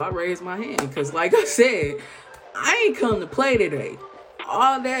I raised my hand because, like I said, I ain't come to play today.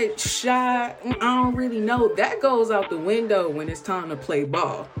 All that shy, I don't really know. That goes out the window when it's time to play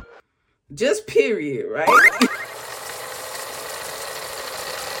ball. Just period, right?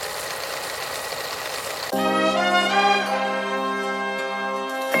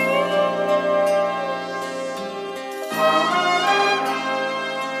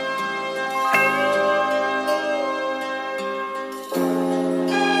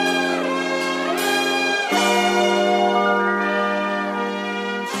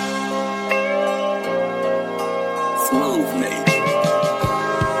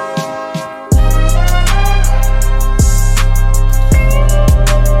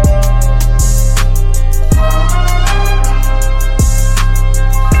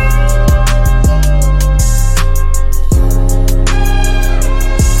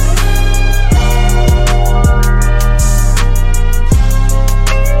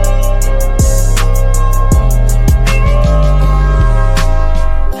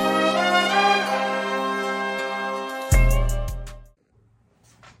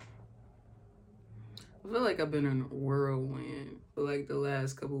 I feel like I've been in a whirlwind for like the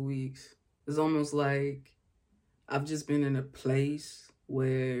last couple weeks. It's almost like I've just been in a place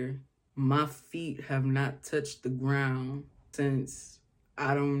where my feet have not touched the ground since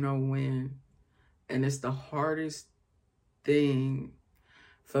I don't know when. And it's the hardest thing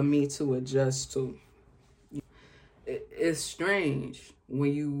for me to adjust to. It's strange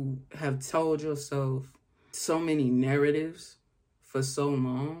when you have told yourself so many narratives for so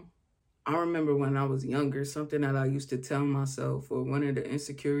long. I remember when I was younger, something that I used to tell myself, or one of the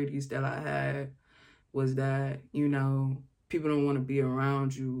insecurities that I had, was that, you know, people don't want to be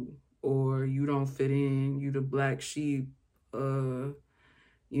around you, or you don't fit in, you the black sheep, you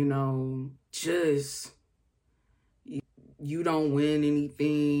know, just, you don't win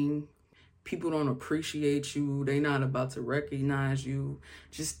anything. People don't appreciate you. They not about to recognize you.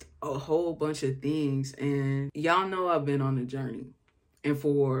 Just a whole bunch of things. And y'all know I've been on a journey. And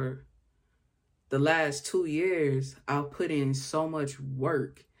for the last 2 years, I've put in so much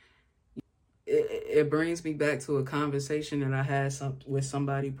work. It brings me back to a conversation that I had with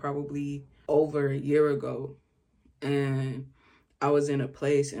somebody probably over a year ago. And I was in a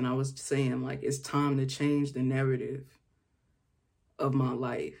place and I was saying, like, it's time to change the narrative of my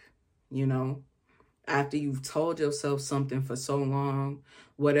life, you know? After you've told yourself something for so long,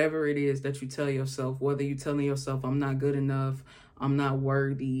 whatever it is that you tell yourself, whether you're telling yourself, I'm not good enough, I'm not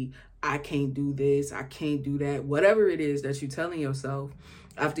worthy, I can't do this, I can't do that, whatever it is that you're telling yourself,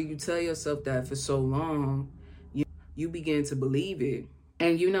 after you tell yourself that for so long, you begin to believe it.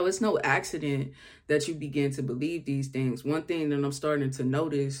 And you know, it's no accident that you begin to believe these things. One thing that I'm starting to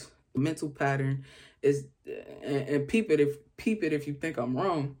notice, the mental pattern is, and peep it if you think I'm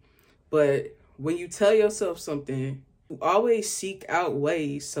wrong, but when you tell yourself something, you always seek out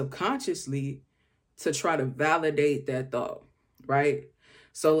ways subconsciously to try to validate that thought, right?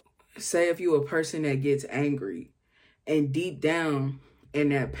 So say if you're a person that gets angry and deep down in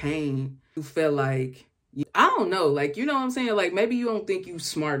that pain, you feel like, I don't know, like, you know what I'm saying? Like, maybe you don't think you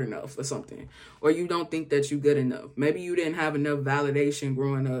smart enough or something, or you don't think that you good enough. Maybe you didn't have enough validation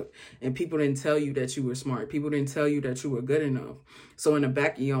growing up and people didn't tell you that you were smart. People didn't tell you that you were good enough. So in the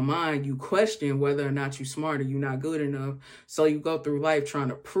back of your mind, you question whether or not you're smart or you're not good enough. So you go through life trying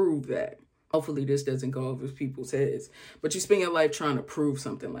to prove that. Hopefully this doesn't go over people's heads, but you spend your life trying to prove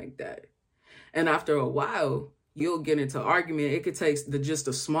something like that. And after a while, you'll get into argument. It could take just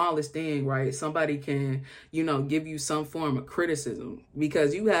the smallest thing, right? Somebody can, you know, give you some form of criticism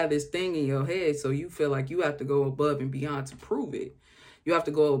because you have this thing in your head. So you feel like you have to go above and beyond to prove it. You have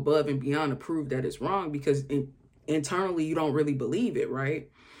to go above and beyond to prove that it's wrong because internally you don't really believe it, right?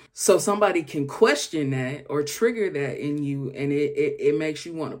 So somebody can question that or trigger that in you, and it makes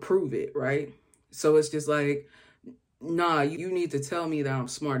you want to prove it, right? So it's just like, nah, you need to tell me that I'm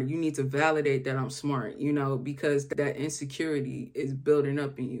smart. You need to validate that I'm smart, you know, because that insecurity is building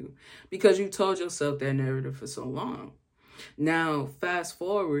up in you because you told yourself that narrative for so long. Now, fast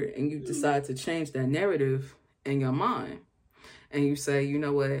forward and you decide to change that narrative in your mind. And you say, you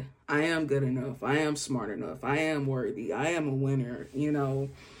know what? I am good enough. I am smart enough. I am worthy. I am a winner. You know,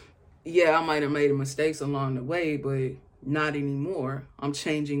 yeah, I might have made mistakes along the way, but not anymore. I'm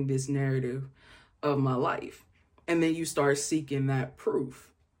changing this narrative of my life. And then you start seeking that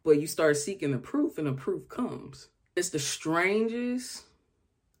proof. But you start seeking the proof and the proof comes. It's the strangest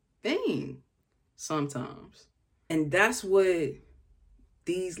thing sometimes. And that's what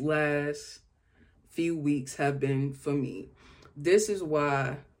these last few weeks have been for me. This is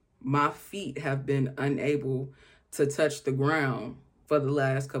why my feet have been unable to touch the ground for the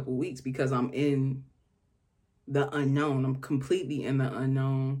last couple weeks because I'm in the unknown. I'm completely in the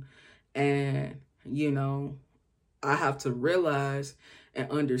unknown. And, you know, I have to realize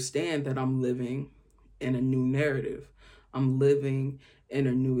and understand that I'm living in a new narrative. I'm living in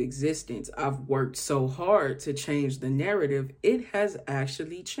a new existence. I've worked so hard to change the narrative. It has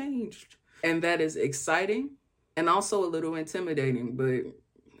actually changed. And that is exciting and also a little intimidating. But,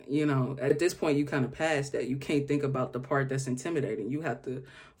 you know, at this point, you kind of pass that. You can't think about the part that's intimidating. You have to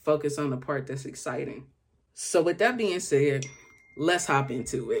focus on the part that's exciting. So with that being said, let's hop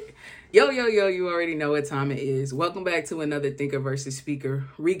into it. Yo, you already know what time it is. Welcome back to another Thinker versus Speaker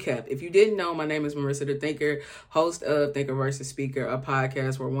recap. If you didn't know, my name is Marissa the Thinker, host of Thinker versus Speaker, a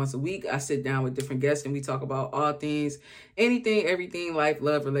podcast where once a week I sit down with different guests and we talk about all things, anything, everything, life,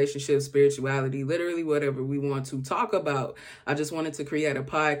 love, relationships, spirituality, literally whatever we want to talk about. I just wanted to create a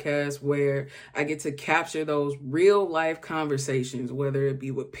podcast where I get to capture those real life conversations, whether it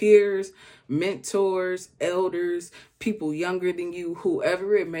be with peers, mentors, elders, people younger than you,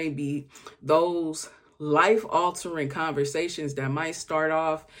 whoever it may be, those life-altering conversations that might start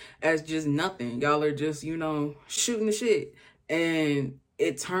off as just nothing. Y'all are just, you know, shooting the shit. And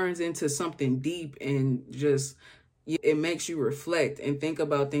it turns into something deep and just, it makes you reflect and think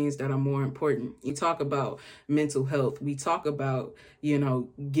about things that are more important. You talk about mental health. We talk about, you know,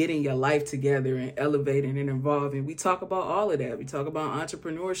 getting your life together and elevating and evolving. We talk about all of that. We talk about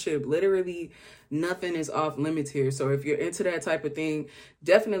entrepreneurship. Literally, nothing is off limits here. So if you're into that type of thing,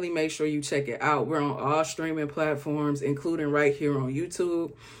 definitely make sure you check it out. We're on all streaming platforms, including right here on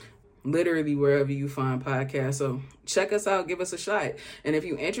YouTube. Literally wherever you find podcasts. So check us out, give us a shot. And if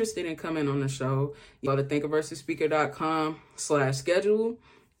you're interested in coming on the show, you go to thinkerversusspeaker.com/schedule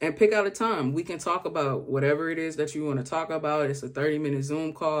and pick out a time. We can talk about whatever it is that you want to talk about. It's a 30-minute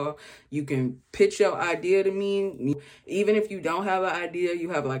Zoom call. You can pitch your idea to me. Even if you don't have an idea, you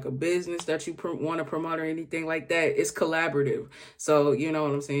have like a business that you want to promote or anything like that. It's collaborative. So you know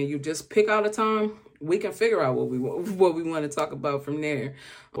what I'm saying? You just pick out a time. We can figure out what we want to talk about from there.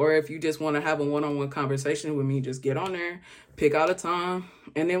 Or if you just want to have a one-on-one conversation with me, just get on there, pick out a time,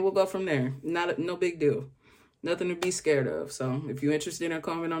 and then we'll go from there. No big deal. Nothing to be scared of. So if you're interested in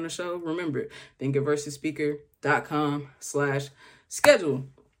coming on the show, remember, thinkerversusspeaker.com/schedule.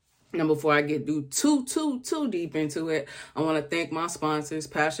 And before I get too deep into it, I want to thank my sponsors,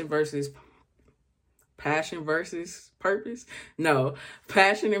 Passion versus Purpose? No,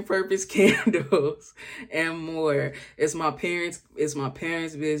 Passion and Purpose Candles and more. It's my parents'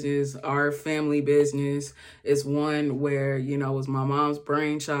 business, our family business. It's one where, you know, it was my mom's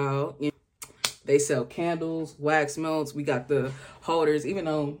brainchild. They sell candles, wax melts. We got the holders, even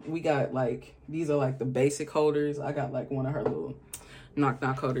though we got like, these are like the basic holders. I got like one of her little knock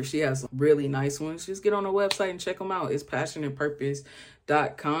holders. She has really nice ones. Just get on the website and check them out. It's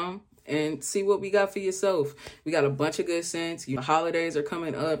passionandpurpose.com. And see what we got for yourself. We got a bunch of good scents. The holidays are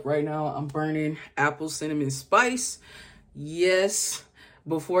coming up. Right now, I'm burning apple cinnamon spice. Yes.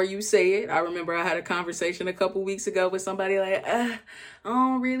 Before you say it, I remember I had a conversation a couple weeks ago with somebody like, I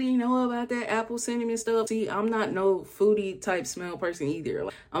don't really know about that apple cinnamon stuff. See, I'm not no foodie type smell person either.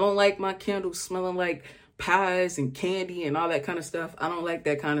 I don't like my candles smelling like pies and candy and all that kind of stuff. I don't like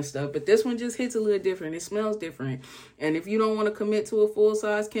that kind of stuff, but this one just hits a little different. It smells different. And if you don't want to commit to a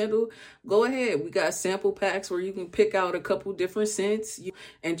full-size candle, go ahead. We got sample packs where you can pick out a couple different scents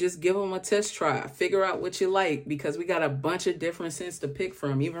and just give them a test try. Figure out what you like, because we got a bunch of different scents to pick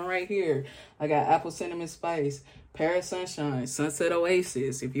from. Even right here, I got apple cinnamon spice, Paris Sunshine, Sunset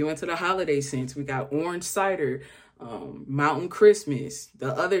Oasis. If you into the holiday scents, we got orange cider, Mountain Christmas,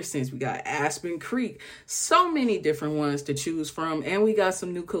 the other scents. We got Aspen Creek, so many different ones to choose from, and we got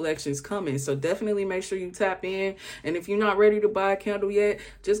some new collections coming. So definitely make sure you tap in. And if you're not ready to buy a candle yet,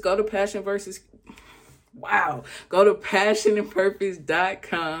 just go to go to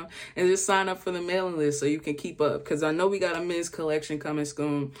passionandpurpose.com and just sign up for the mailing list so you can keep up, because I know we got a men's collection coming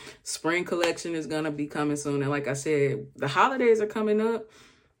soon. Spring collection is gonna be coming soon, and like I said, the holidays are coming up.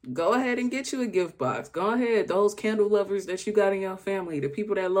 Go ahead and get you a gift box. Go ahead. Those candle lovers that you got in your family, the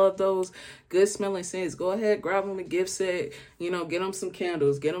people that love those good smelling scents, go ahead, grab them a gift set. You know, get them some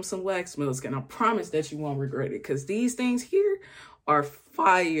candles, get them some wax melts. And I promise that you won't regret it, because these things here are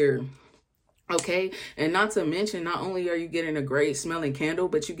fire. Okay, and not to mention, not only are you getting a great smelling candle,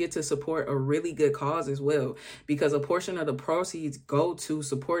 but you get to support a really good cause as well, because a portion of the proceeds go to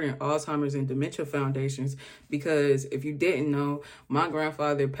supporting Alzheimer's and dementia foundations. Because if you didn't know, my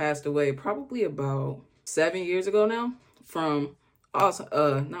grandfather passed away probably about 7 years ago now from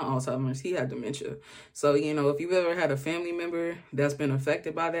also not Alzheimer's, he had dementia. So, you know, if you've ever had a family member that's been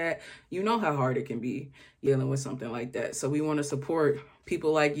affected by that, you know how hard it can be dealing with something like that. So we want to support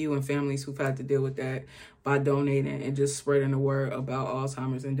people like you and families who've had to deal with that by donating and just spreading the word about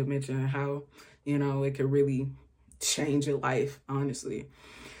Alzheimer's and dementia and how, you know, it could really change your life, honestly.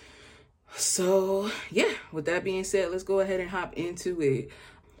 So yeah, with that being said, let's go ahead and hop into it.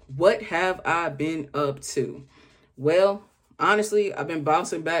 What have I been up to? Well, honestly, I've been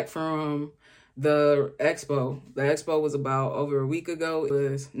bouncing back from the expo. The expo was about over a week ago. It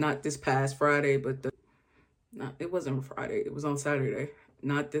was not this past Friday, but it wasn't Friday. It was on Saturday.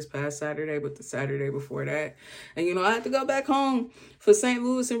 Not this past Saturday, but the Saturday before that. And, you know, I had to go back home for St.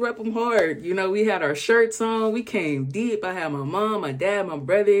 Louis and rep them hard. You know, we had our shirts on. We came deep. I had my mom, my dad, my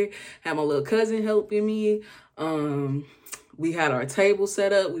brother, had my little cousin helping me. We had our table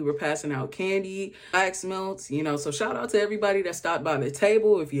set up. We were passing out candy, wax melts, you know. So shout out to everybody that stopped by the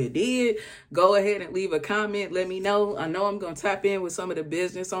table. If you did, go ahead and leave a comment. Let me know. I know I'm going to tap in with some of the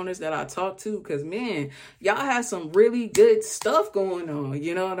business owners that I talked to because, man, y'all have some really good stuff going on.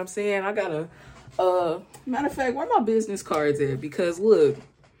 You know what I'm saying? I got matter of fact, where my business cards at? Because, look,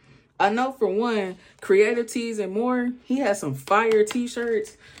 I know for one, Creative Tees and More, he has some fire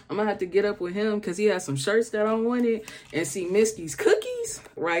t-shirts. I'm going to have to get up with him because he has some shirts that I wanted. And see Misty's cookies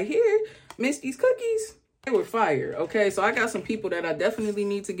right here. Misty's cookies, they were fire. Okay, so I got some people that I definitely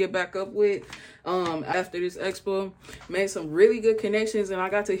need to get back up with after this expo. Made some really good connections and I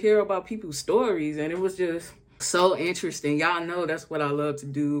got to hear about people's stories. And it was just so interesting. Y'all know that's what I love to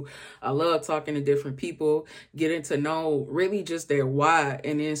do. I love talking to different people, getting to know really just their why,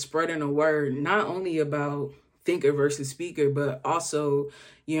 and then spreading a word not only about thinker versus speaker, but also,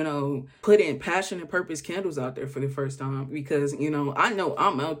 you know, putting passion and purpose candles out there for the first time. Because, you know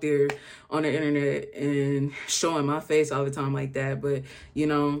I'm out there on the internet and showing my face all the time like that, but, you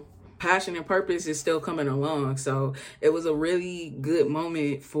know, passion and purpose is still coming along. So it was a really good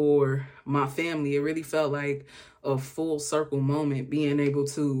moment for my family. It really felt like a full circle moment, being able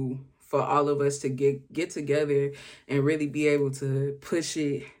to, for all of us to get together and really be able to push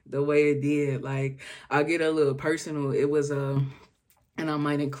it the way it did. Like, I'll get a little personal. It was and I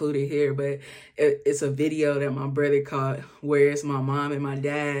might include it here, but it's a video that my brother caught where it's my mom and my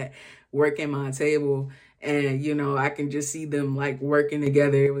dad working my table. And, you know, I can just see them like working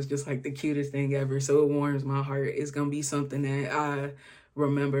together. It was just like the cutest thing ever. So it warms my heart. It's going to be something that I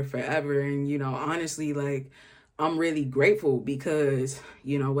remember forever. And, you know, honestly, like, I'm really grateful because,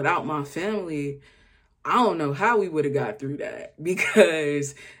 you know, without my family, I don't know how we would have got through that,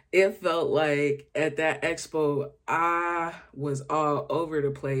 because it felt like at that expo, I was all over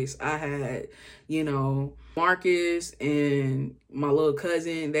the place. I had, you know, Marcus and my little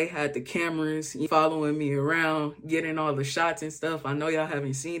cousin, they had the cameras following me around, getting all the shots and stuff. I know y'all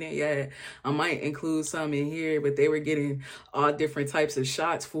haven't seen it yet. I might include some in here, but they were getting all different types of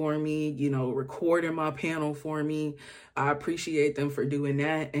shots for me, you know, recording my panel for me. I appreciate them for doing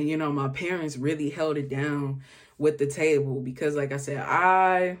that. And, you know, my parents really held it down with the table because, like I said,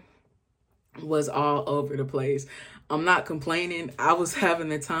 I was all over the place. I'm not complaining. I was having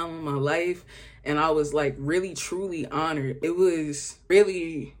the time of my life and I was like really, truly honored. It was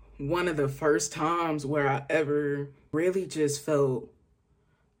really one of the first times where I ever really just felt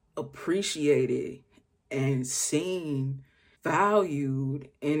appreciated and seen, valued.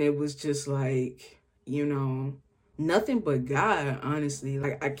 And it was just like, you know, nothing but God, honestly.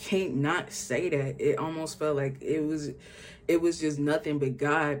 Like, I can't not say that. It almost felt like it was just nothing but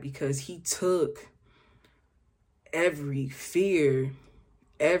God, because he took every fear,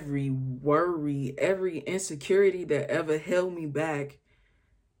 every worry, every insecurity that ever held me back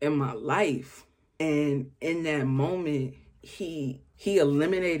in my life. And in that moment, he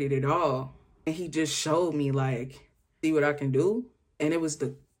eliminated it all. And he just showed me, like, see what I can do. And it was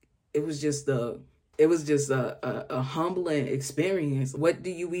just a humbling experience. What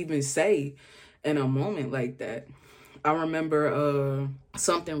do you even say in a moment like that? I remember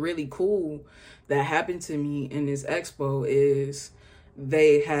something really cool that happened to me in this expo is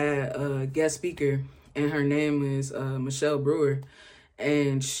they had a guest speaker, and her name is Michelle Brewer,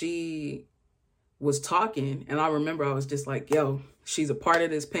 and she was talking, and I remember I was just like, yo, she's a part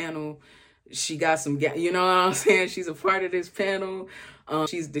of this panel. She got some, you know what I'm saying? She's a part of this panel.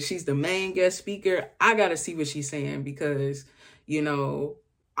 She's the main guest speaker. I got to see what she's saying because, you know,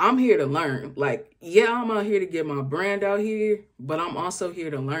 I'm here to learn. Like, yeah, I'm out here to get my brand out here, but I'm also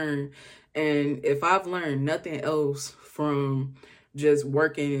here to learn. And if I've learned nothing else from just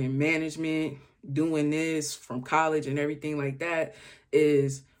working in management, doing this from college and everything like that,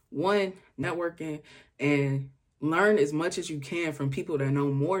 is one, networking, and learn as much as you can from people that know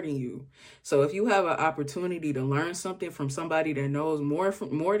more than you. So if you have an opportunity to learn something from somebody that knows more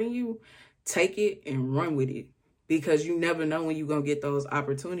than you, take it and run with it, because you never know when you're going to get those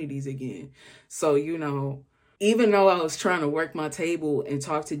opportunities again. So, even though I was trying to work my table and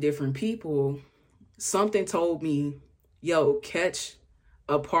talk to different people, something told me, yo, catch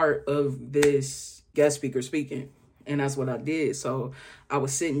a part of this guest speaker speaking. And that's what I did. So I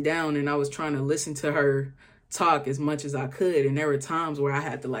was sitting down and I was trying to listen to her talk as much as I could. And there were times where I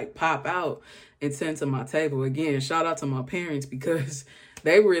had to like pop out and tend to my table. Again, shout out to my parents, because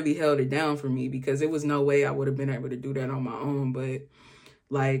they really held it down for me, because it was no way I would have been able to do that on my own. But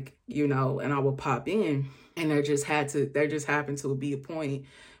and I would pop in, and there just happened to be a point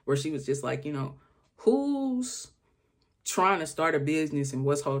where she was just like, who's trying to start a business and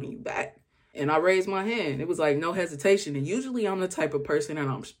what's holding you back? And I raised my hand. It was like no hesitation. And usually I'm the type of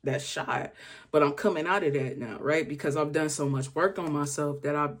person that's shy, but I'm coming out of that now, right? Because I've done so much work on myself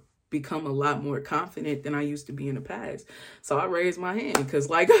that I've become a lot more confident than I used to be in the past. So I raised my hand because,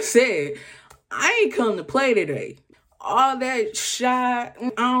 like I said, I ain't come to play today. All that shy,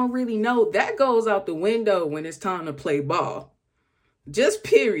 I don't really know, that goes out the window when it's time to play ball. Just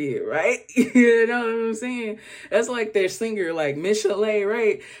period, right? You know what I'm saying? That's like their singer, like Miss Chalet,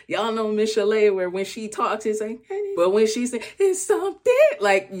 right? Y'all know Miss Chalet, where when she talks, it's like, hey. But when she says, it's something,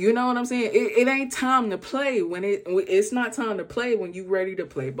 like, you know what I'm saying? It ain't time to play when it's not time to play when you ready to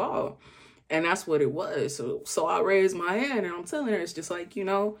play ball. And that's what it was. So I raised my hand and I'm telling her, it's just like,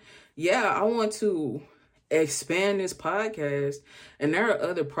 yeah, I want to expand this podcast, and there are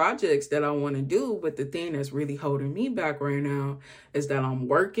other projects that I want to do, but the thing that's really holding me back right now is that I'm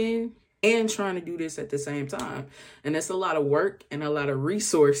working and trying to do this at the same time, and it's a lot of work and a lot of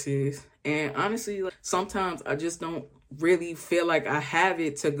resources, and honestly, sometimes I just don't really feel like I have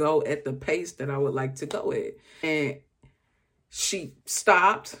it to go at the pace that I would like to go at. And she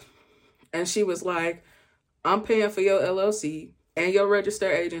stopped and she was like, I'm paying for your LLC and your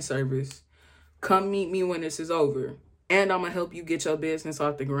registered agent service. Come meet me when this is over. And I'm going to help you get your business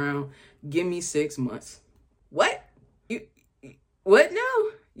off the ground. Give me 6 months. What? What now?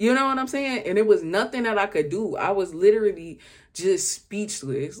 You know what I'm saying? And it was nothing that I could do. I was literally just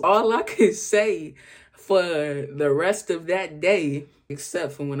speechless. All I could say for the rest of that day,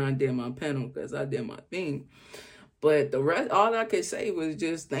 except for when I did my panel, because I did my thing. But the rest, all I could say was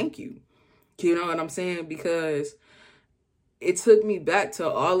just thank you. You know what I'm saying? Because it took me back to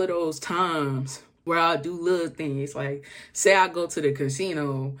all of those times where I do little things. Like, say I go to the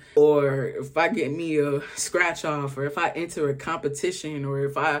casino, or if I get me a scratch off, or if I enter a competition, or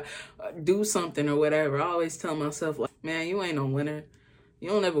if I do something or whatever, I always tell myself, like, man, you ain't no winner. You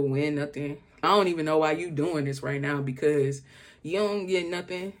don't ever win nothing. I don't even know why you doing this right now, because you don't get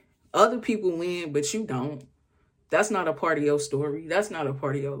nothing. Other people win, but you don't. That's not a part of your story. That's not a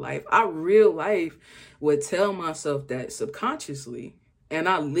part of your life. I real life would tell myself that subconsciously. And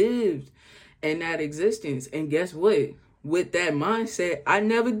I lived in that existence. And guess what? With that mindset, I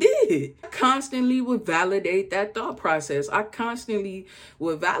never did. I constantly would validate that thought process. I constantly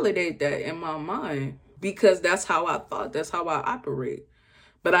would validate that in my mind, because that's how I thought. That's how I operate.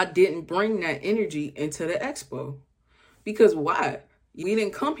 But I didn't bring that energy into the expo. Because why? We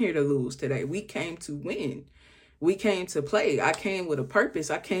didn't come here to lose today. We came to win. We came to play. I came with a purpose.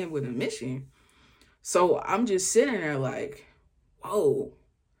 I came with a mission. So I'm just sitting there like, whoa,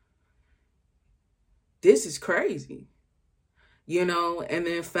 this is crazy. And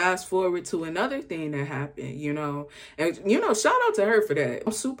then fast forward to another thing that happened, and, shout out to her for that.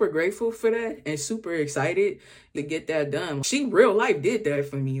 I'm super grateful for that and super excited to get that done. She real life did that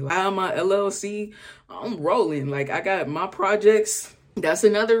for me. I have my LLC. I'm rolling. Like, I got my projects. That's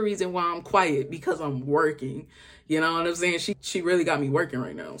another reason why I'm quiet, because I'm working. You know what I'm saying? She really got me working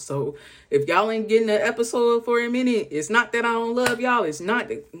right now. So if y'all ain't getting an episode for a minute, it's not that I don't love y'all. It's not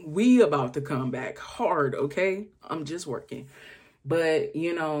that we about to come back hard, okay? I'm just working. But,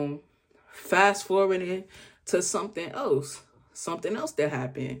 fast forwarding to something else that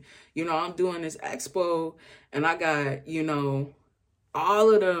happened. I'm doing this expo, and I got,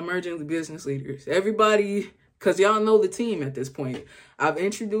 all of the emerging business leaders, everybody, because y'all know the team at this point. I've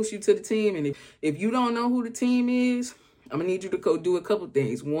introduced you to the team, and if you don't know who the team is, I'm going to need you to go do a couple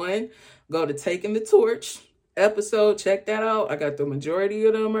things. One, go to Taking the Torch episode. Check that out. I got the majority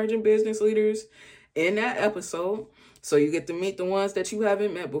of the emerging business leaders in that episode. So you get to meet the ones that you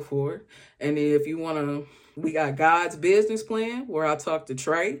haven't met before. And if you want to, we got God's Business Plan, where I talk to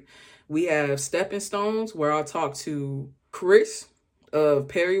Trey. We have Stepping Stones, where I talk to Chris of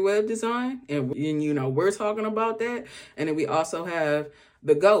Perry Web Design, and we're talking about that. And then we also have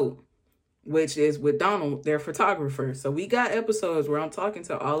the GOAT, which is with Donald, their photographer. So we got episodes where I'm talking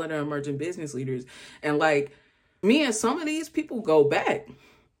to all of the emerging business leaders, and like me and some of these people go back.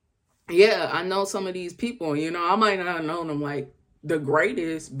 Yeah, I know some of these people, you know, I might not have known them like the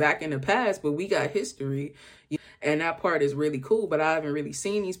greatest back in the past, but we got history. And that part is really cool, but I haven't really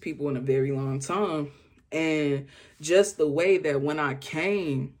seen these people in a very long time. And just the way that when I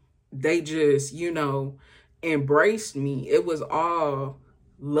came, they just, you know, embraced me. It was all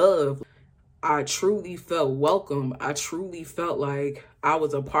love. I truly felt welcome. I truly felt like I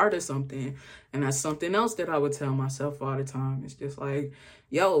was a part of something. And that's something else that I would tell myself all the time. It's just like,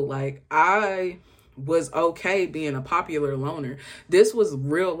 yo, like I was okay being a popular loner. This was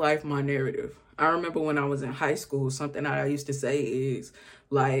real life my narrative. I remember when I was in high school, something that I used to say is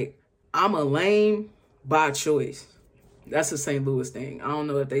like, I'm a lame by choice. That's a St. Louis thing. I don't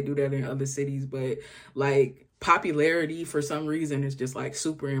know if they do that in other cities, but like popularity for some reason is just like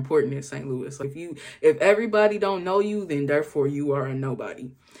super important in St. Louis. Like if everybody don't know you, then therefore you are a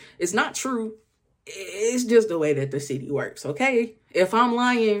nobody. It's not true. It's just the way that the city works, okay? If I'm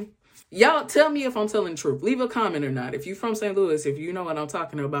lying, y'all tell me if I'm telling the truth. Leave a comment or not. If you're from St. Louis, if you know what I'm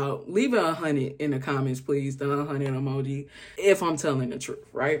talking about, leave a 100 in the comments, please. The 100 emoji, if I'm telling the truth,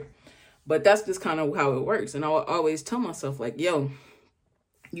 right? But that's just kind of how it works. And I will always tell myself like, yo,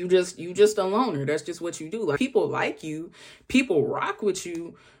 you just a loner. That's just what you do. Like people like you, people rock with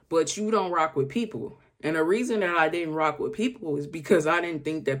you, but you don't rock with people. And the reason that I didn't rock with people is because I didn't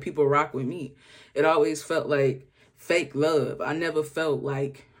think that people rock with me. It always felt like fake love. I never felt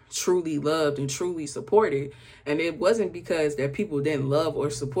like truly loved and truly supported. And it wasn't because that people didn't love or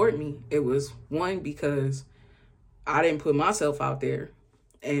support me. It was one, because I didn't put myself out there.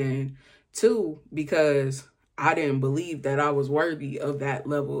 And two, because I didn't believe that I was worthy of that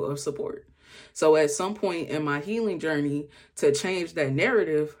level of support. So at some point in my healing journey, to change that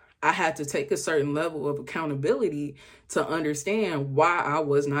narrative, I had to take a certain level of accountability to understand why I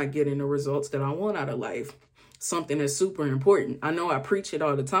was not getting the results that I want out of life. Something that's super important. I know I preach it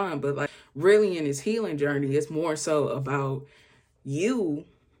all the time, but like really in this healing journey, it's more so about you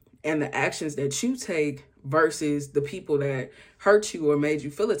and the actions that you take versus the people that hurt you or made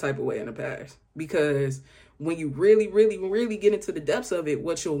you feel a type of way in the past. Because when you really, really, really get into the depths of it,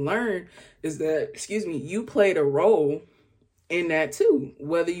 what you'll learn is that, you played a role in that too.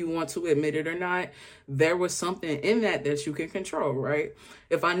 Whether you want to admit it or not, there was something in that you can control, right?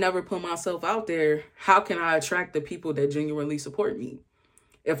 If I never put myself out there, how can I attract the people that genuinely support me?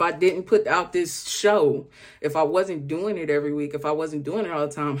 If I didn't put out this show, if I wasn't doing it every week, if I wasn't doing it all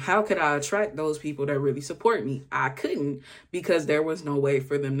the time, how could I attract those people that really support me? I couldn't, because there was no way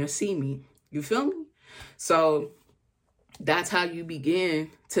for them to see me. You feel me? So that's how you begin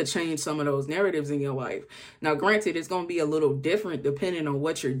to change some of those narratives in your life. Now, granted, it's going to be a little different depending on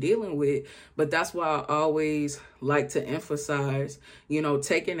what you're dealing with, but that's why I always like to emphasize,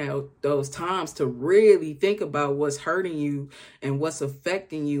 taking out those times to really think about what's hurting you and what's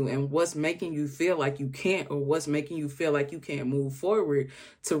affecting you and what's making you feel like you can't, or what's making you feel like you can't move forward,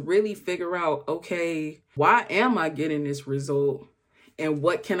 to really figure out, okay, why am I getting this result? And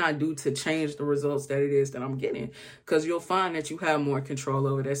what can I do to change the results that it is that I'm getting? Because you'll find that you have more control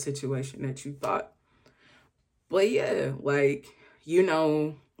over that situation that you thought. But yeah, like,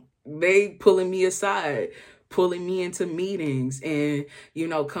 they pulling me aside, pulling me into meetings and,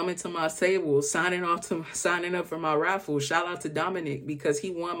 coming to my table, signing up for my raffle. Shout out to Dominic, because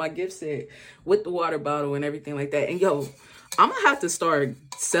he won my gift set with the water bottle and everything like that. And yo, I'm going to have to start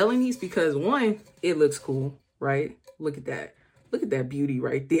selling these because one, it looks cool, right? Look at that. Look at that beauty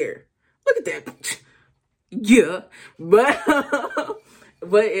right there. Look at that. Yeah. But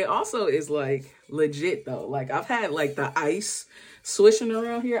it also is like legit though. Like I've had like the ice swishing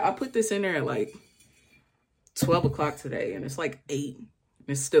around here. I put this in there at like 12 o'clock today and it's like 8.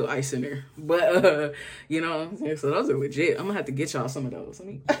 There's still ice in there. But, so those are legit. I'm going to have to get y'all some of those. Let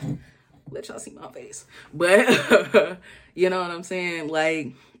me let y'all see my face. But, you know what I'm saying?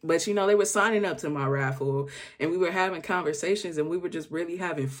 Like, but, they were signing up to my raffle and we were having conversations and we were just really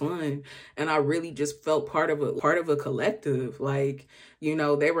having fun. And I really just felt part of a collective. Like,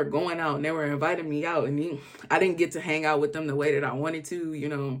 they were going out and they were inviting me out and I didn't get to hang out with them the way that I wanted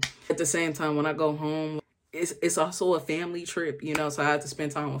to, At the same time, when I go home, it's also a family trip, so I had to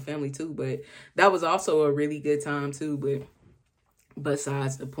spend time with family too. But that was also a really good time too. But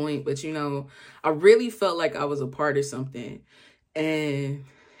besides the point, but I really felt like I was a part of something. And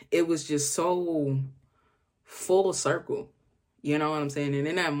it was just so full circle, you know what I'm saying? And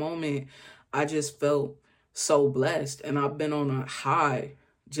in that moment, I just felt so blessed. And I've been on a high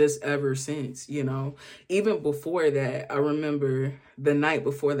just ever since, Even before that, I remember the night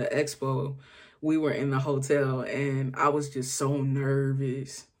before the expo, we were in the hotel and I was just so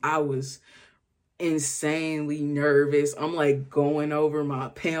nervous. I was insanely nervous. I'm like going over my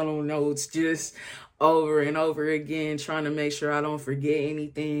panel notes just over and over again, trying to make sure I don't forget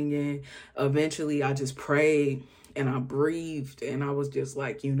anything. And eventually I just prayed and I breathed and I was just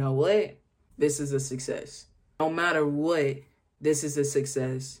like, you know what? This is a success. No matter what, this is a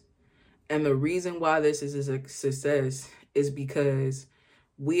success. And the reason why this is a success is because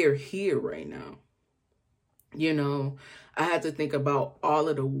we are here right now. I had to think about all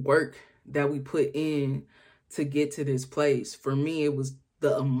of the work that we put in to get to this place. For me, it was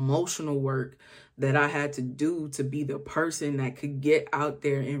the emotional work that I had to do to be the person that could get out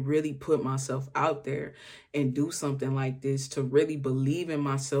there and really put myself out there and do something like this, to really believe in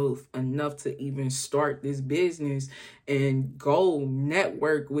myself enough to even start this business and go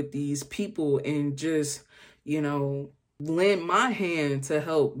network with these people and just, lend my hand to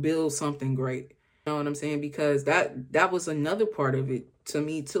help build something great. You know what I'm saying? Because that was another part of it to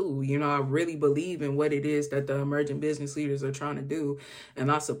me too. I really believe in what it is that the emerging business leaders are trying to do,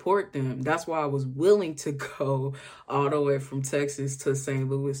 and I support them. That's why I was willing to go all the way from Texas to St.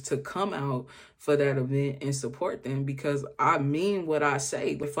 Louis to come out for that event and support them, because I mean what I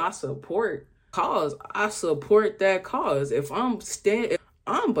say. If I support cause, I support that cause. If I'm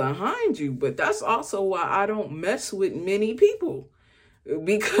behind you. But that's also why I don't mess with many people,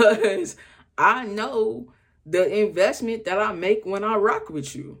 because I know the investment that I make when I rock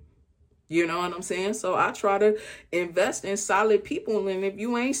with you. You know what I'm saying? So I try to invest in solid people. And if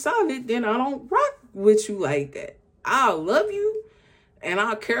you ain't solid, then I don't rock with you like that. I'll love you and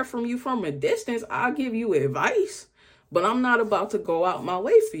I'll care for you from a distance. I'll give you advice, but I'm not about to go out my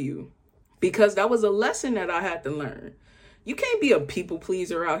way for you, because that was a lesson that I had to learn. You can't be a people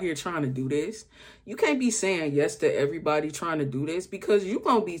pleaser out here trying to do this. You can't be saying yes to everybody trying to do this, because you're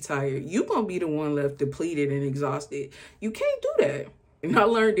going to be tired. You're going to be the one left depleted and exhausted. You can't do that. And I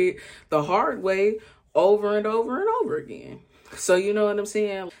learned it the hard way over and over and over again. So you know what I'm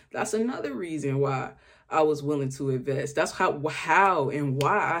saying? That's another reason why I was willing to invest. That's how and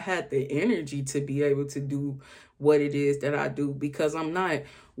why I had the energy to be able to do what it is that I do, because I'm not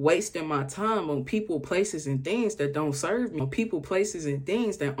wasting my time on people, places, and things that don't serve me, on people, places, and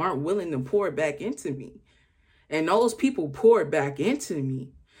things that aren't willing to pour back into me. And those people poured back into me.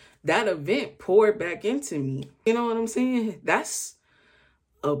 That event poured back into me. You know what I'm saying? That's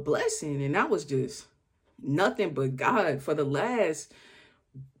a blessing. And that was just nothing but God. For the last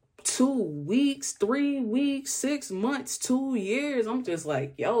 2 weeks, 3 weeks, 6 months, 2 years, I'm just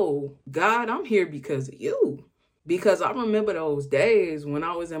like, yo, God, I'm here because of you. Because I remember those days when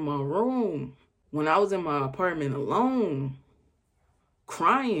I was in my room, when I was in my apartment alone,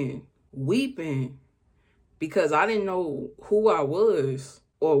 crying, weeping, because I didn't know who I was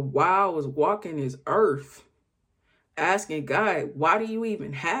or why I was walking this earth, asking God, why do you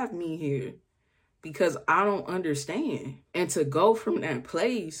even have me here? Because I don't understand. And to go from that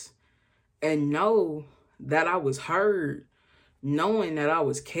place and know that I was heard, knowing that I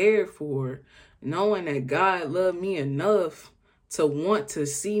was cared for, knowing that God loved me enough to want to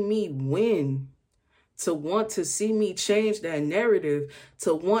see me win, to want to see me change that narrative,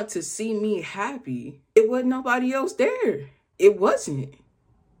 to want to see me happy. It wasn't nobody else there. It wasn't.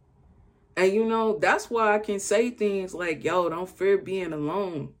 And that's why I can say things like, yo, don't fear being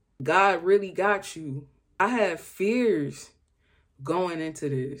alone. God really got you. I had fears going into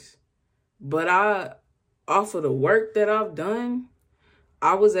this, but off of the work that I've done,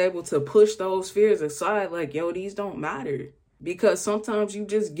 I was able to push those fears aside. Like, yo, these don't matter. Because sometimes you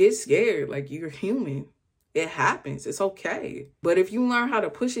just get scared. Like, you're human. It happens. It's okay. But if you learn how to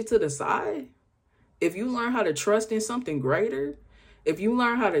push it to the side, if you learn how to trust in something greater, if you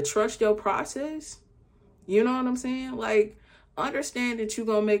learn how to trust your process, you know what I'm saying? Like, understand that you're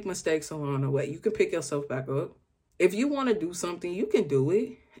going to make mistakes along the way. You can pick yourself back up. If you want to do something, you can do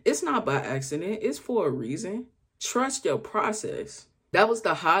it. It's not by accident. It's for a reason. Trust your process. That was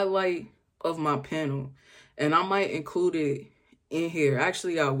the highlight of my panel, and I might include it in here.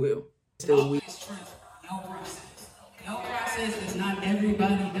 Actually, I will. Your process. Your process is not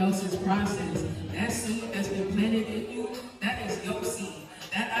everybody else's process. That seed that's been planted in you, that is your seed.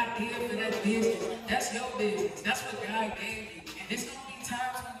 That idea for that vision, that's your business. That's what God gave you. And it's going to be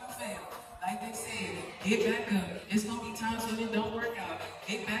times when you fail. Like they said, get back up. It's going to be times when it don't work out.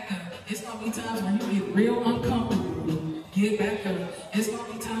 Get back up. It's going to be times when you get real uncomfortable. Get back up. It's going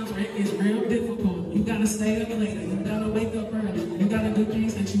to be times where it gets real difficult. You got to stay up later. You got to wake up early. You got to do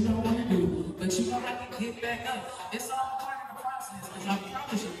things that you don't want to do. But you don't have to get back up. It's all part of the process. Because I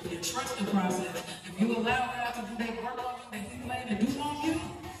promise you, if you trust the process, if you allow God to do that work on you that He planned to do on you,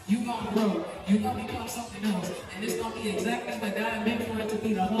 you're going to grow. You're going to become something else. And it's going to be exactly what God meant for it to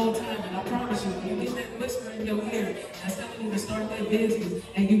be the whole time. And I promise you, when you get that whisper in your ear that's telling you to start that business,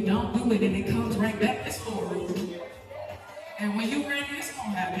 and you don't do it, and it comes right back, it's for a reason. And when you're ready, it's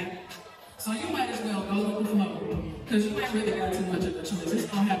going to happen. So you might as well go with the flow. Because you ain't really got too much of a choice. It's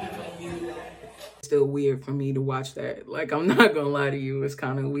going to happen for you. Still weird for me to watch that. Like, I'm not gonna lie to you, it's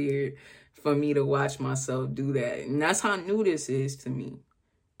kind of weird for me to watch myself do that. And that's how new this is to me.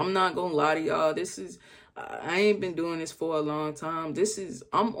 I'm not gonna lie to y'all. I ain't been doing this for a long time.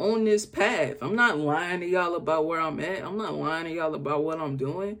 I'm on this path. I'm not lying to y'all about where I'm at. I'm not lying to y'all about what I'm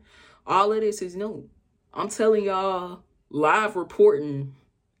doing. All of this is new. I'm telling y'all, live reporting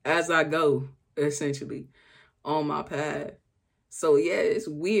as I go, essentially, on my path. So yeah, it's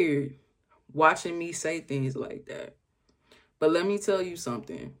weird watching me say things like that. But let me tell you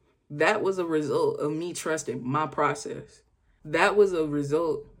something. That was a result of me trusting my process. That was a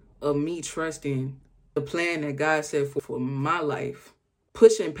result of me trusting the plan that God said for my life.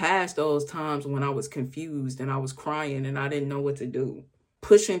 Pushing past those times when I was confused and I was crying and I didn't know what to do.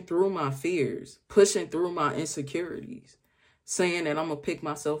 Pushing through my fears. Pushing through my insecurities. Saying that I'm going to pick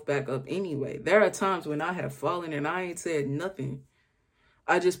myself back up anyway. There are times when I have fallen and I ain't said nothing.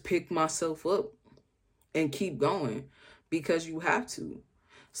 I just pick myself up and keep going because you have to.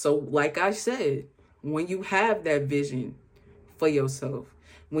 So like I said, when you have that vision for yourself,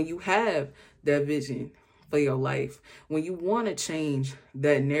 when you have that vision for your life, when you want to change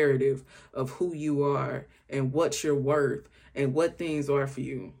that narrative of who you are and what you're worth and what things are for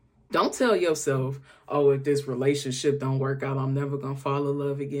you, don't tell yourself, oh, if this relationship don't work out, I'm never going to fall in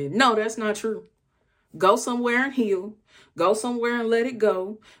love again. No, that's not true. Go somewhere and heal. Go somewhere and let it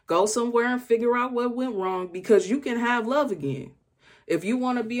go. Go somewhere and figure out what went wrong because you can have love again. If you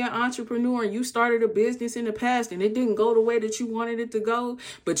want to be an entrepreneur and you started a business in the past and it didn't go the way that you wanted it to go,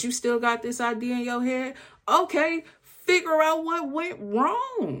 but you still got this idea in your head, okay, figure out what went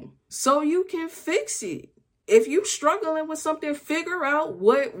wrong so you can fix it. If you're struggling with something, figure out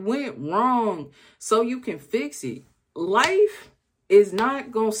what went wrong so you can fix it. Life is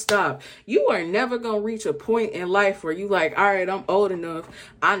not going to stop. You are never going to reach a point in life where you like, all right, I'm old enough.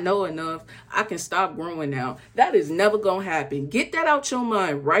 I know enough. I can stop growing now. That is never going to happen. Get that out your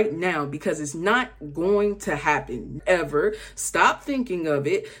mind right now because it's not going to happen ever. Stop thinking of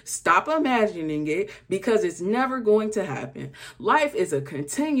it. Stop imagining it because it's never going to happen. Life is a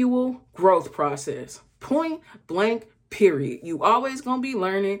continual growth process. Point blank. Period. You always gonna be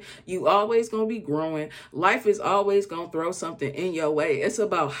learning. You always gonna be growing. Life is always gonna throw something in your way. It's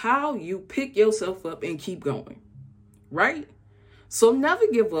about how you pick yourself up and keep going. Right? So never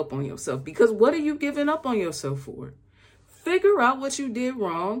give up on yourself because what are you giving up on yourself for? Figure out what you did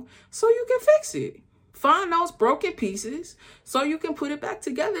wrong so you can fix it. Find those broken pieces so you can put it back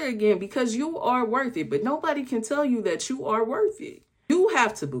together again because you are worth it. But nobody can tell you that you are worth it. You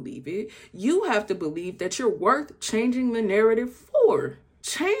have to believe it. You have to believe that you're worth changing the narrative for.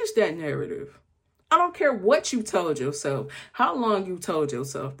 Change that narrative. I don't care what you told yourself, how long you told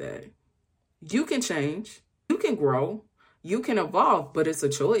yourself that. You can change. You can grow. You can evolve, but it's a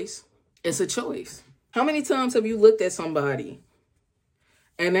choice. It's a choice. How many times have you looked at somebody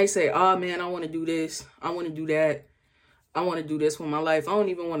and they say, oh man, I want to do this. I want to do that. I want to do this with my life. I don't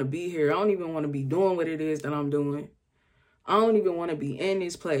even want to be here. I don't even want to be doing what it is that I'm doing. I don't even want to be in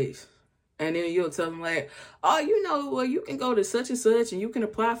this place. And then you'll tell them like, oh, you know, well, you can go to such and such and you can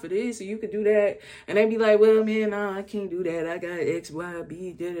apply for this and you can do that. And they be like, well, man, nah, I can't do that. I got X, Y,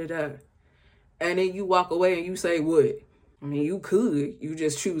 B, da. And then you walk away and you say, what? I mean, you could. You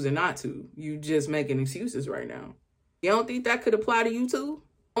just choosing not to. You just making excuses right now. You don't think that could apply to you too?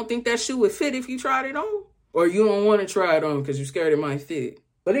 Don't think that shoe would fit if you tried it on? Or you don't want to try it on because you're scared it might fit?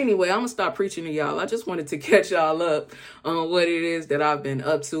 But anyway, I'm going to stop preaching to y'all. I just wanted to catch y'all up on what it is that I've been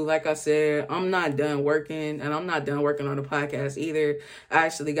up to. Like I said, I'm not done working, and I'm not done working on the podcast either. I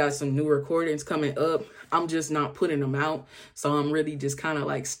actually got some new recordings coming up. I'm just not putting them out. So I'm really just kind of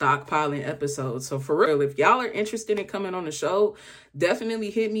like stockpiling episodes. So for real, if y'all are interested in coming on the show,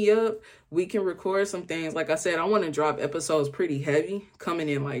 definitely hit me up. We can record some things. Like I said, I want to drop episodes pretty heavy coming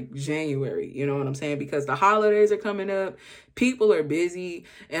in like January. You know what I'm saying? Because the holidays are coming up. People are busy.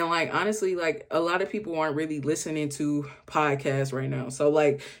 And like, honestly, like a lot of people aren't really listening to podcasts right now. So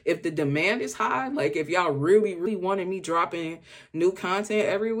like if the demand is high, like if y'all really, really wanted me dropping new content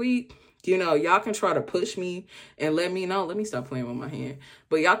every week, you know, y'all can try to push me and let me know. Let me stop playing with my hand.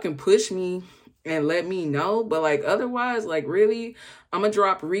 But y'all can push me and let me know. But like otherwise, like really, I'm gonna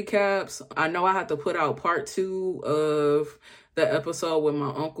drop recaps. I know I have to put out part 2 of the the episode with my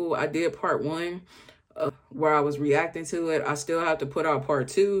uncle. I did part 1 where I was reacting to it. I still have to put out part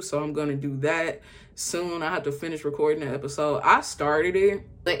 2, so I'm going to do that soon. I have to finish recording the episode. I started it,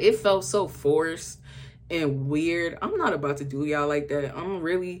 but it felt so forced and weird. I'm not about to do y'all like that. I'm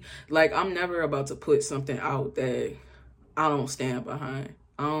really, like, I'm never about to put something out that I don't stand behind.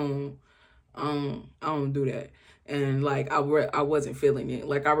 I don't do that. And like, I wasn't feeling it.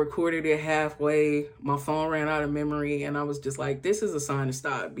 Like, I recorded it halfway, my phone ran out of memory, and I was just like, this is a sign to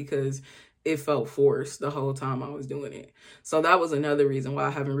stop, because it felt forced the whole time I was doing it. So that was another reason why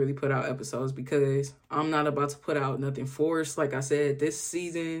I haven't really put out episodes, because I'm not about to put out nothing forced. Like I said, this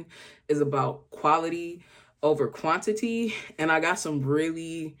season is about quality over quantity, and I got some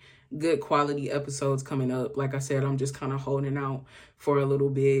really good quality episodes coming up. Like I said, I'm just kind of holding out for a little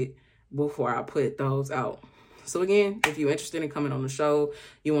bit before I put those out. So again, if you're interested in coming on the show,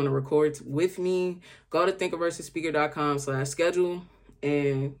 you want to record with me, go to thinkerversusspeaker.com/schedule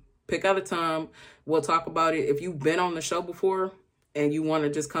and pick out a time. We'll talk about it. If you've been on the show before and you want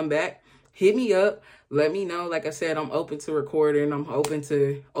to just come back, hit me up. Let me know. Like I said, I'm open to recording. I'm open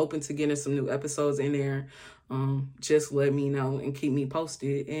to getting some new episodes in there. Just let me know and keep me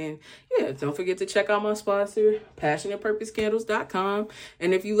posted. And yeah, don't forget to check out my sponsor, passionatepurposecandles.com.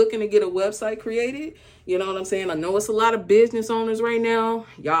 And if you're looking to get a website created, you know what I'm saying? I know it's a lot of business owners right now.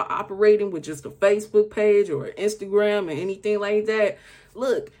 Y'all operating with just a Facebook page or Instagram or anything like that.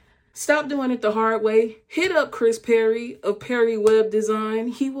 Look, stop doing it the hard way. Hit up Chris Perry of Perry Web Design.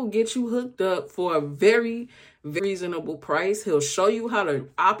 He will get you hooked up for a very reasonable price. He'll show you how to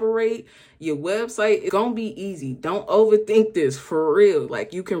operate your website. It's gonna be easy. Don't overthink this, for real.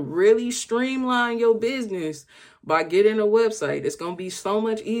 Like, you can really streamline your business by getting a website. It's gonna be so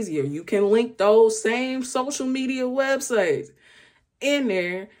much easier. You can link those same social media websites in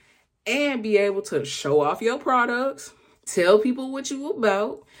there and be able to show off your products, tell people what you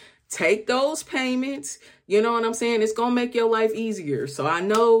about, take those payments. You know what I'm saying? It's gonna make your life easier. So I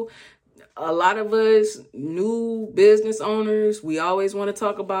know a lot of us new business owners, we always want to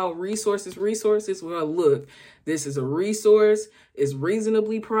talk about resources. Well, look, this is a resource. It's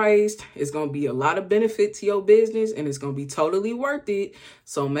reasonably priced. It's going to be a lot of benefit to your business, and it's going to be totally worth it.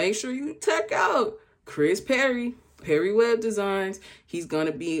 So make sure you check out Chris Perry, Perry Web Designs. He's going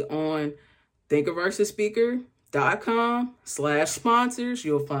to be on thinkerversusspeaker.com/sponsors.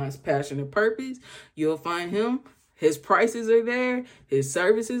 You'll find Passion and Purpose. You'll find him. His prices are there. His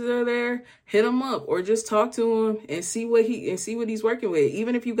services are there. Hit him up or just talk to him and see what he's working with.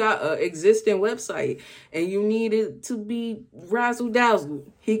 Even if you got an existing website and you need it to be razzle dazzle,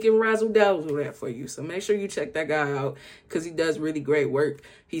 he can razzle dazzle that for you. So make sure you check that guy out, because he does really great work.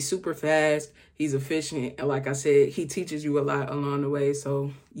 He's super fast. He's efficient. And like I said, he teaches you a lot along the way.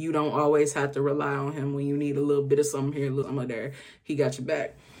 So you don't always have to rely on him when you need a little bit of something here, a little something there. He got your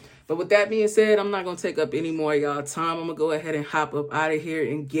back. But with that being said, I'm not going to take up any more of y'all time. I'm going to go ahead and hop up out of here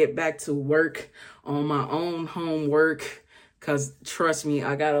and get back to work on my own homework, because trust me,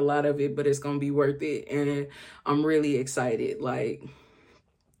 I got a lot of it, but it's going to be worth it. And I'm really excited. Like,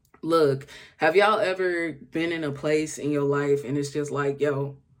 look, have y'all ever been in a place in your life and it's just like,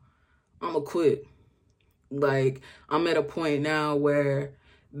 yo, I'm going to quit? Like, I'm at a point now where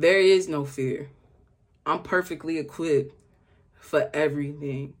there is no fear. I'm perfectly equipped for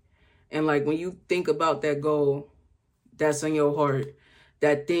everything. And like, when you think about that goal that's in your heart,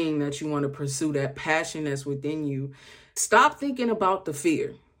 that thing that you want to pursue, that passion that's within you, stop thinking about the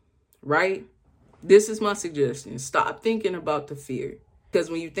fear, right? This is my suggestion. Stop thinking about the fear. Because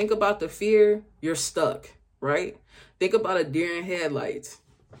when you think about the fear, you're stuck, right? Think about a deer in headlights.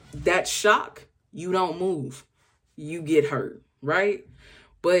 That shock, you don't move. You get hurt, right?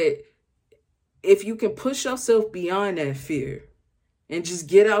 But if you can push yourself beyond that fear, and just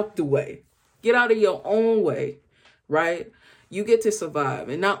get out the way. Get out of your own way, right? You get to survive.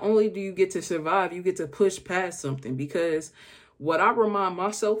 And not only do you get to survive, you get to push past something. Because what I remind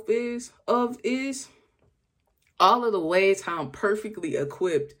myself of is all of the ways how I'm perfectly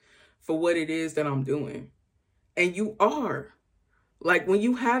equipped for what it is that I'm doing. And you are. Like, when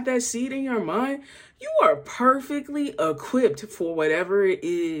you have that seed in your mind, you are perfectly equipped for whatever it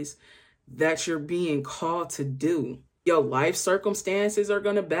is that you're being called to do. Your life circumstances are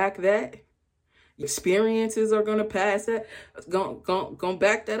going to back that. Your experiences are going to pass that. Gonna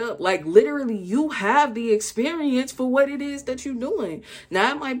back that up. Like, literally, you have the experience for what it is that you're doing. Now,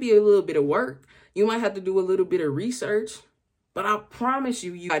 it might be a little bit of work. You might have to do a little bit of research. But I promise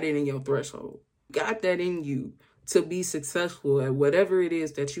you, you got it in your threshold. Got that in you to be successful at whatever it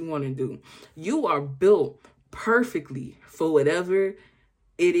is that you want to do. You are built perfectly for whatever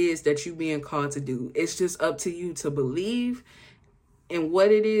it is that you being called to do. It's just up to you to believe in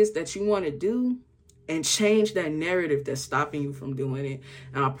what it is that you want to do and change that narrative that's stopping you from doing it.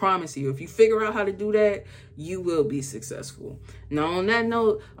 And I promise you, if you figure out how to do that, you will be successful. Now, on that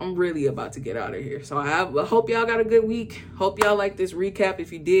note, I'm really about to get out of here. So I hope y'all got a good week. Hope y'all like this recap.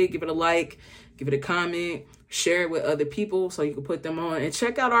 If you did, give it a like, give it a comment, share it with other people so you can put them on. And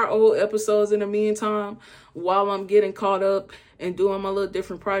check out our old episodes in the meantime while I'm getting caught up and doing my little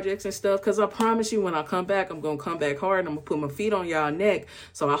different projects and stuff. Because I promise you, when I come back, I'm going to come back hard. And I'm going to put my feet on y'all neck.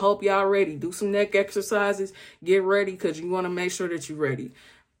 So I hope y'all ready. Do some neck exercises. Get ready because you want to make sure that you're ready.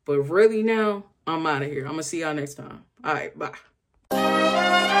 But really now, I'm out of here. I'm going to see y'all next time. All right, bye.